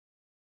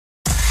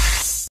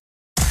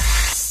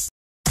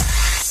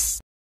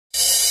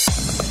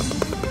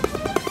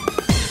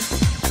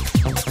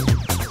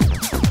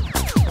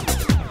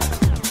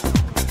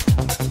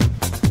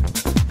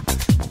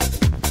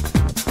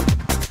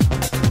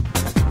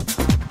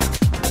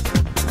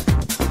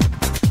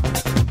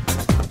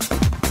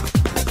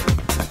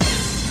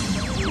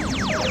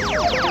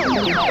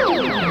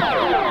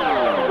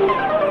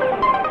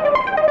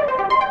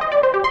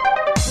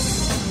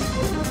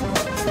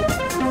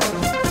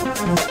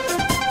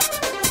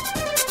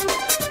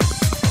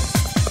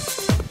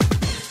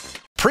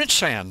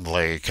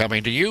Handley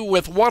coming to you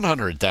with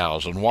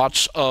 100,000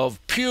 watts of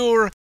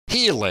pure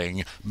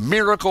healing,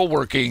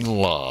 miracle-working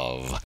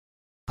love.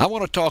 I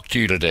want to talk to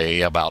you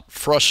today about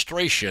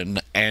frustration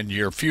and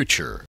your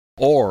future,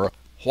 or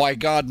why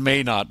God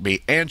may not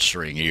be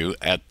answering you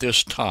at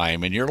this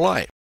time in your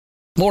life.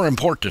 More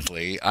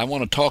importantly, I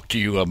want to talk to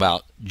you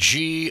about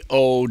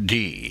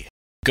G-O-D.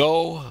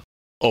 Go,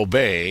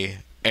 obey,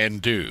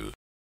 and do.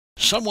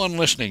 Someone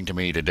listening to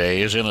me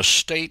today is in a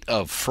state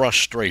of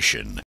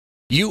frustration.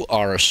 You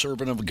are a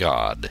servant of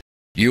God.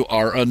 You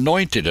are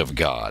anointed of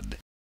God.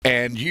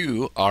 And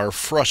you are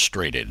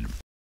frustrated.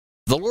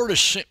 The Lord has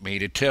sent me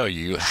to tell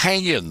you,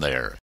 hang in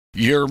there.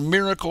 Your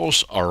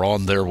miracles are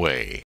on their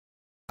way.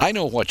 I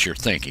know what you're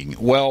thinking.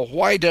 Well,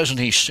 why doesn't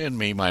He send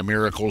me my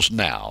miracles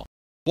now?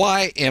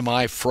 Why am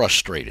I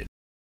frustrated?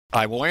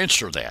 I will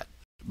answer that.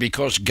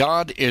 Because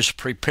God is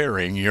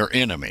preparing your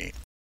enemy.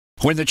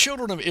 When the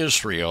children of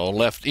Israel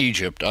left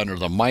Egypt under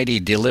the mighty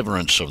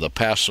deliverance of the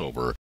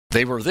Passover,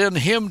 they were then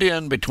hemmed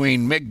in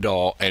between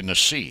Migdol and the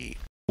sea,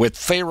 with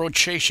Pharaoh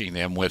chasing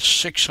them with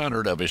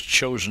 600 of his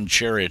chosen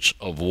chariots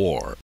of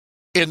war.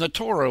 In the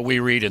Torah, we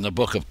read in the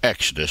book of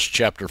Exodus,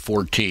 chapter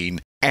 14,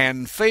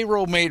 "And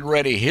Pharaoh made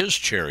ready his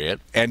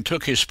chariot, and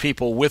took his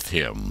people with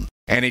him.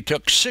 And he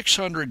took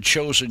 600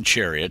 chosen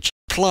chariots,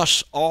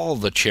 plus all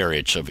the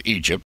chariots of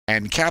Egypt,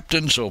 and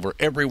captains over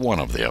every one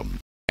of them.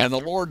 And the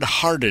Lord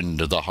hardened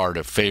the heart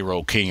of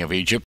Pharaoh, king of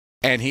Egypt,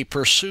 and he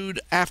pursued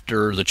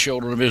after the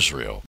children of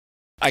Israel."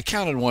 I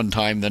counted one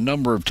time the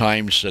number of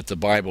times that the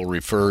Bible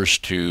refers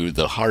to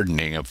the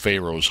hardening of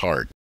Pharaoh's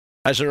heart.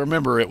 As I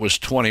remember, it was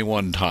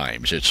 21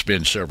 times. It's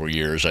been several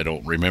years. I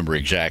don't remember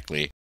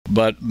exactly.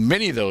 But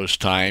many of those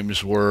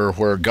times were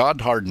where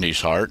God hardened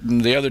his heart,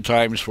 and the other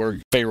times where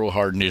Pharaoh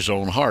hardened his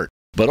own heart.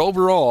 But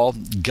overall,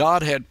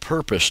 God had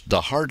purposed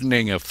the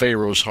hardening of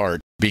Pharaoh's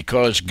heart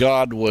because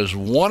God was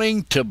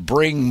wanting to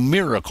bring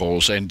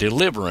miracles and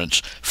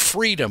deliverance,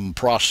 freedom,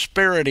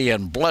 prosperity,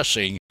 and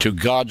blessing to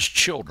God's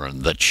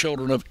children, the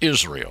children of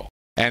Israel.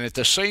 And at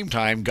the same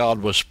time,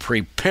 God was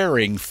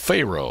preparing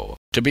Pharaoh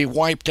to be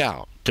wiped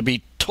out, to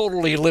be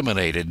totally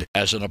eliminated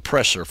as an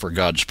oppressor for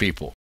God's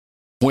people.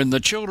 When the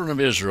children of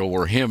Israel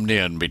were hemmed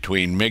in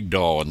between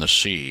Migdol and the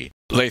sea,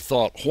 they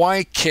thought,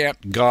 why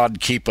can't God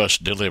keep us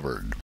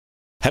delivered?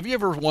 Have you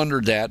ever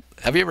wondered that?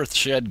 Have you ever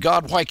said,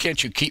 God, why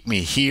can't you keep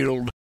me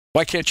healed?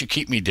 Why can't you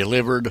keep me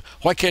delivered?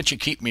 Why can't you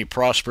keep me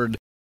prospered?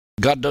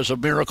 God does a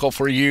miracle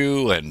for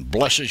you and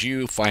blesses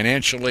you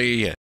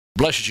financially, and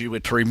blesses you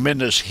with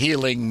tremendous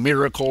healing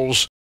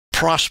miracles,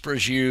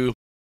 prospers you,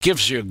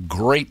 gives you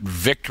great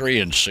victory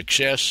and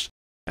success,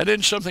 and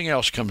then something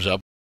else comes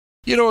up.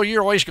 You know,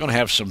 you're always going to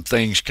have some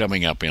things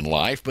coming up in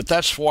life, but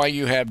that's why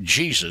you have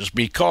Jesus,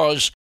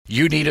 because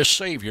you need a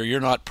Savior. You're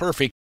not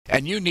perfect.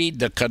 And you need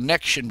the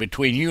connection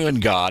between you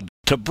and God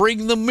to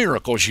bring the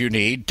miracles you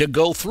need to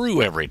go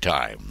through every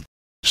time.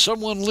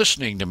 Someone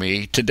listening to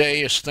me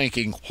today is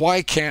thinking,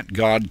 why can't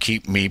God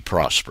keep me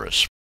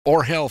prosperous,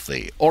 or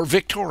healthy, or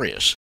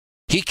victorious?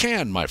 He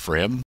can, my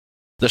friend.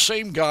 The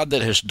same God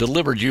that has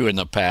delivered you in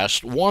the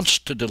past wants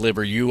to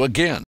deliver you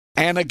again,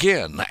 and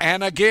again,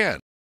 and again.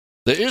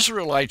 The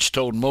Israelites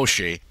told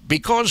Moshe,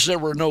 because there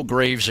were no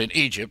graves in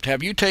Egypt,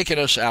 have you taken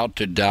us out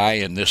to die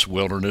in this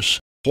wilderness?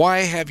 Why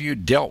have you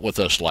dealt with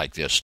us like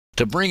this,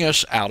 to bring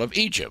us out of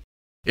Egypt?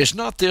 Is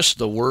not this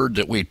the word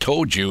that we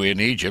told you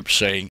in Egypt,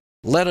 saying,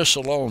 let us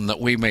alone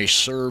that we may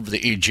serve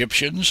the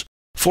Egyptians?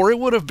 For it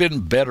would have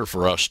been better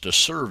for us to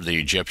serve the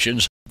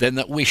Egyptians than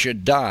that we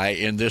should die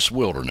in this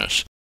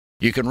wilderness.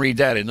 You can read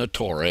that in the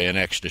Torah in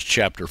Exodus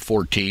chapter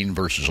 14,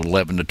 verses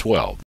 11 to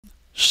 12.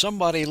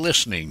 Somebody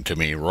listening to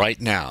me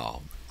right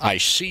now, I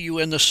see you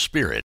in the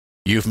Spirit.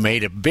 You've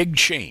made a big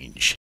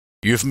change.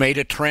 You've made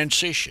a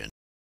transition.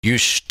 You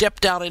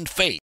stepped out in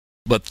faith,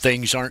 but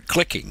things aren't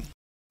clicking.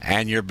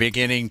 And you're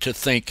beginning to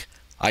think,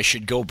 I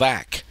should go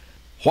back.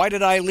 Why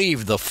did I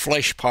leave the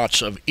flesh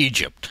pots of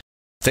Egypt?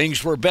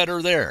 Things were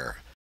better there.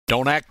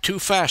 Don't act too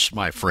fast,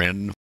 my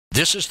friend.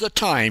 This is the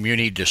time you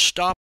need to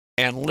stop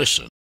and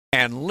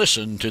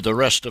listen to the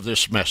rest of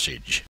this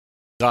message.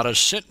 God has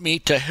sent me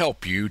to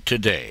help you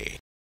today.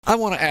 I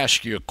want to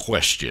ask you a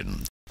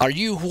question. Are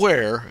you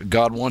where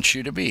God wants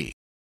you to be?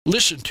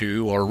 Listen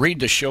to or read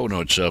the show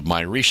notes of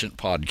my recent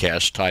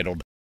podcast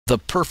titled, The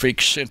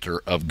Perfect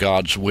Center of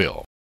God's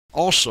Will.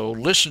 Also,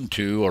 listen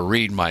to or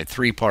read my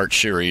 3-part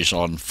series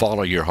on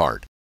Follow Your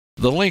Heart.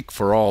 The link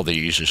for all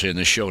these is in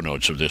the show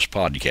notes of this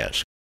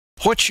podcast.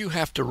 What you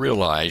have to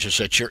realize is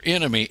that your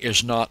enemy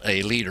is not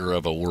a leader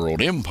of a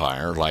world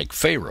empire like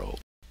Pharaoh.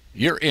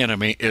 Your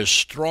enemy is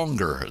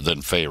stronger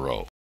than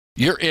Pharaoh.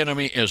 Your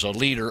enemy is a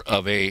leader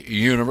of a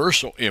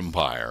universal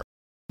empire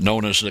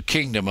known as the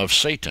kingdom of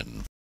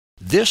Satan.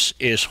 This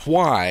is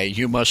why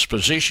you must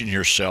position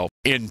yourself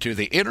into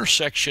the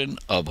intersection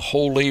of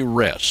holy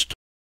rest,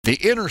 the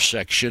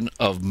intersection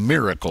of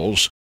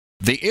miracles,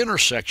 the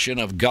intersection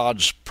of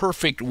God's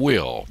perfect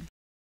will.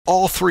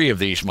 All 3 of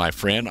these, my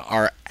friend,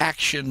 are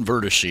action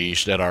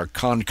vertices that are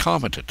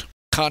concomitant,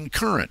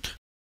 concurrent.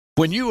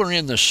 When you are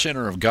in the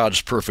center of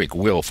God's perfect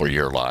will for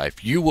your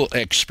life, you will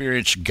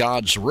experience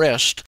God's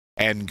rest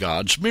and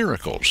God's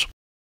miracles.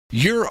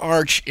 Your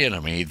arch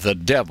enemy, the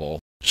devil,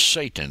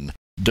 Satan,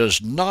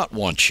 does not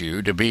want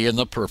you to be in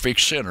the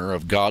perfect center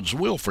of God's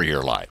will for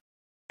your life.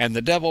 And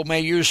the devil may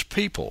use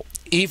people,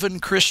 even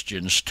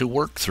Christians, to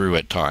work through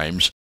at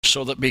times,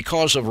 so that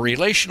because of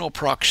relational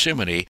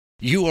proximity,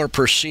 you are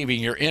perceiving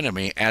your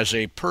enemy as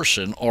a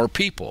person or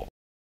people.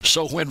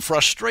 So when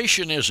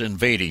frustration is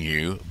invading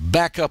you,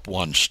 back up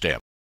one step.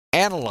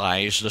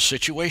 Analyze the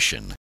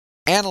situation.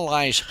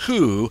 Analyze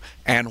who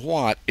and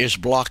what is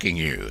blocking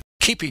you,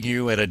 keeping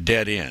you at a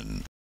dead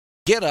end.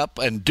 Get up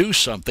and do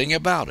something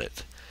about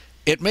it.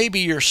 It may be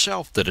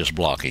yourself that is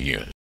blocking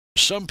you.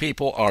 Some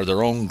people are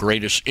their own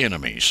greatest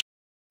enemies.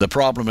 The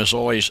problem is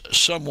always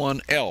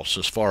someone else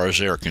as far as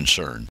they're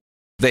concerned.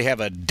 They have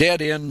a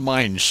dead-end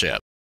mindset.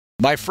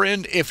 My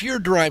friend, if you're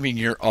driving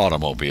your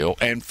automobile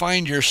and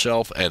find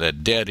yourself at a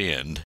dead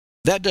end,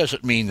 that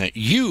doesn't mean that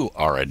you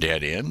are a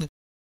dead end.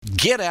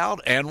 Get out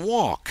and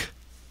walk.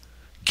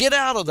 Get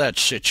out of that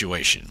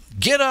situation.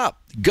 Get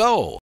up.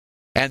 Go.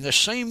 And the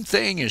same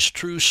thing is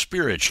true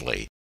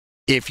spiritually.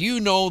 If you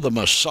know the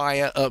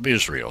Messiah of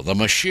Israel, the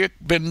Mashiach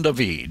ben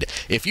David,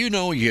 if you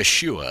know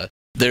Yeshua,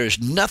 there is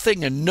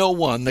nothing and no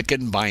one that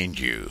can bind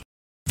you.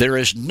 There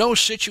is no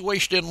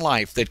situation in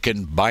life that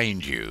can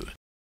bind you.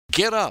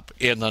 Get up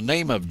in the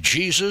name of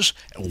Jesus,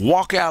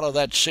 walk out of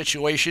that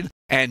situation,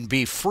 and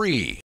be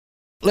free.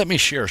 Let me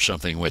share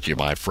something with you,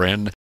 my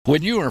friend.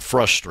 When you are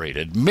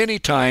frustrated, many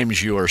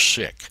times you are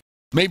sick.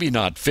 Maybe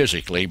not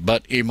physically,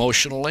 but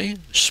emotionally,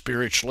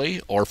 spiritually,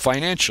 or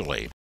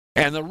financially.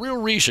 And the real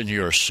reason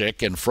you're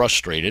sick and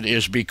frustrated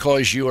is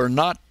because you are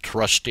not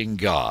trusting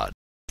God.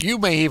 You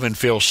may even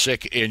feel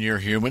sick in your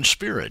human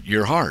spirit,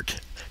 your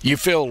heart. You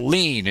feel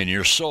lean in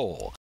your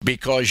soul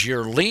because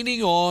you're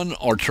leaning on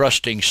or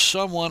trusting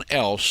someone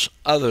else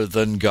other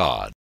than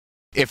God.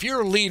 If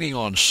you're leaning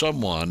on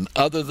someone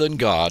other than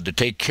God to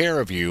take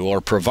care of you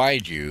or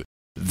provide you,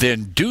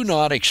 then do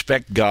not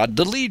expect God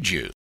to lead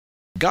you.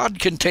 God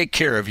can take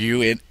care of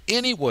you in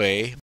any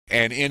way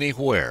and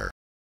anywhere.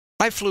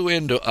 I flew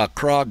into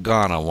Accra,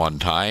 Ghana one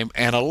time,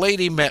 and a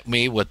lady met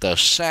me with a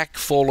sack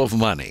full of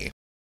money.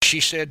 She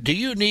said, "Do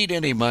you need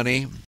any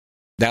money?"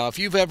 Now, if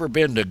you've ever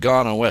been to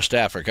Ghana, West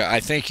Africa, I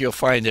think you'll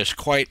find this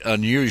quite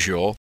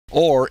unusual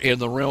or in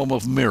the realm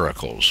of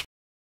miracles.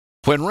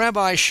 When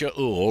Rabbi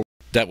Shaul,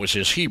 that was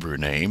his Hebrew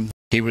name,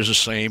 he was the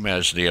same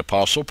as the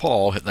Apostle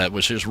Paul, that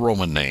was his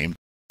Roman name,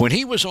 when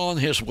he was on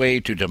his way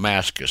to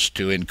Damascus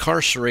to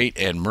incarcerate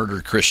and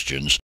murder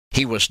Christians,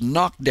 he was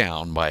knocked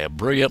down by a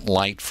brilliant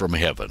light from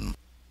heaven.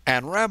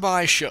 And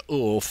Rabbi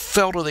Shaul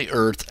fell to the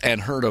earth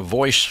and heard a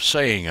voice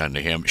saying unto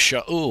him,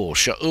 "Shaul,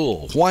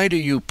 Shaul, why do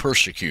you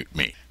persecute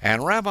me?"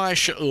 And Rabbi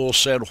Shaul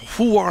said,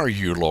 "Who are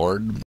you,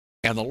 Lord?"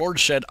 And the Lord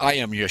said, "I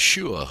am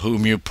Yeshua,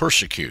 whom you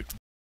persecute."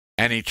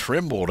 And he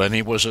trembled, and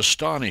he was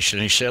astonished,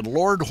 and he said,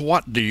 "Lord,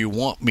 what do you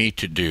want me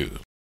to do?"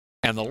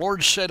 And the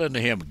Lord said unto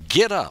him,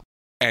 "Get up,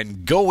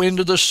 and go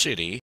into the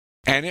city,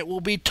 and it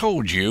will be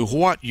told you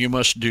what you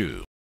must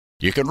do."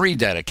 You can read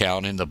that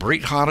account in the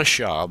Brit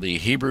Hadashah, the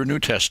Hebrew New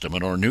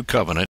Testament or New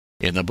Covenant,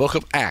 in the book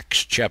of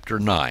Acts, chapter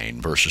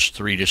 9, verses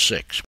 3 to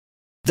 6.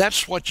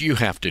 That's what you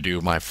have to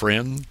do, my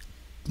friend.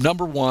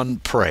 Number 1,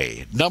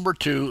 pray. Number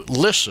 2,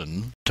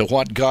 listen to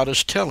what God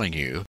is telling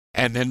you.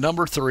 And then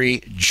number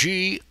 3,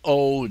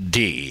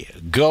 G-O-D.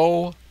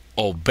 Go,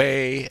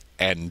 obey,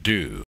 and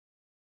do.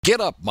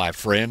 Get up, my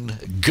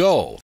friend.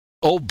 Go,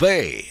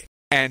 obey,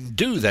 and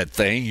do that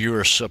thing you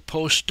are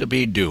supposed to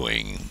be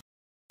doing.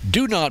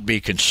 Do not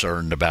be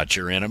concerned about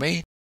your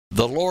enemy.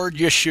 The Lord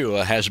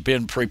Yeshua has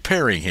been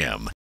preparing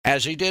him,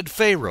 as he did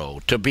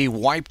Pharaoh, to be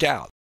wiped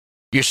out.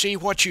 You see,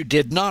 what you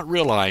did not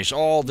realize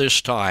all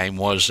this time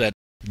was that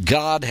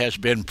God has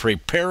been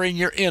preparing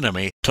your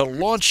enemy to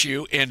launch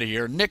you into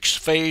your next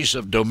phase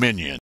of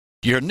dominion,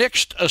 your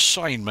next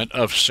assignment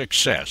of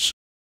success.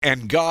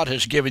 And God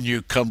has given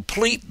you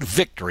complete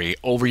victory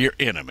over your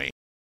enemy.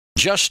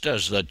 Just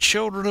as the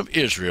children of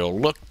Israel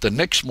looked the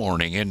next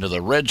morning into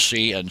the Red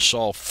Sea and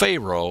saw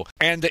Pharaoh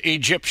and the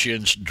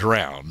Egyptians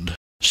drowned,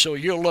 so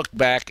you'll look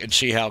back and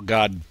see how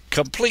God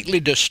completely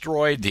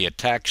destroyed the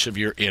attacks of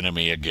your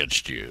enemy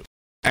against you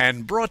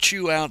and brought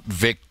you out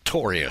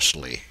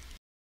victoriously.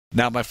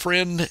 Now, my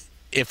friend,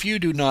 if you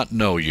do not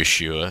know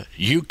Yeshua,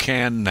 you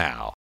can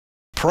now.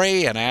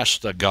 Pray and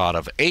ask the God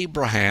of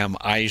Abraham,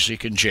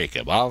 Isaac, and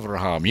Jacob,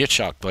 Avraham,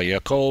 Yitzhak,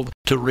 Yaakov,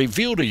 to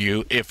reveal to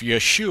you if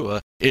Yeshua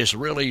is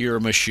really your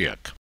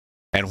Mashiach.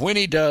 And when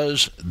he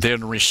does,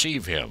 then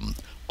receive him,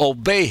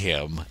 obey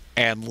him,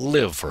 and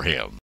live for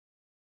him.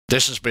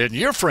 This has been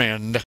your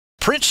friend,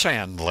 Prince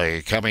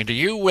Handley, coming to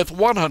you with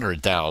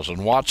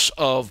 100,000 watts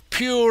of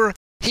pure,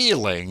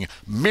 healing,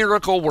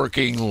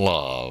 miracle-working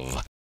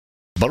love.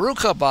 Baruch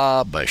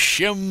haba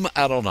b'Shem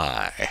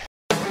Adonai.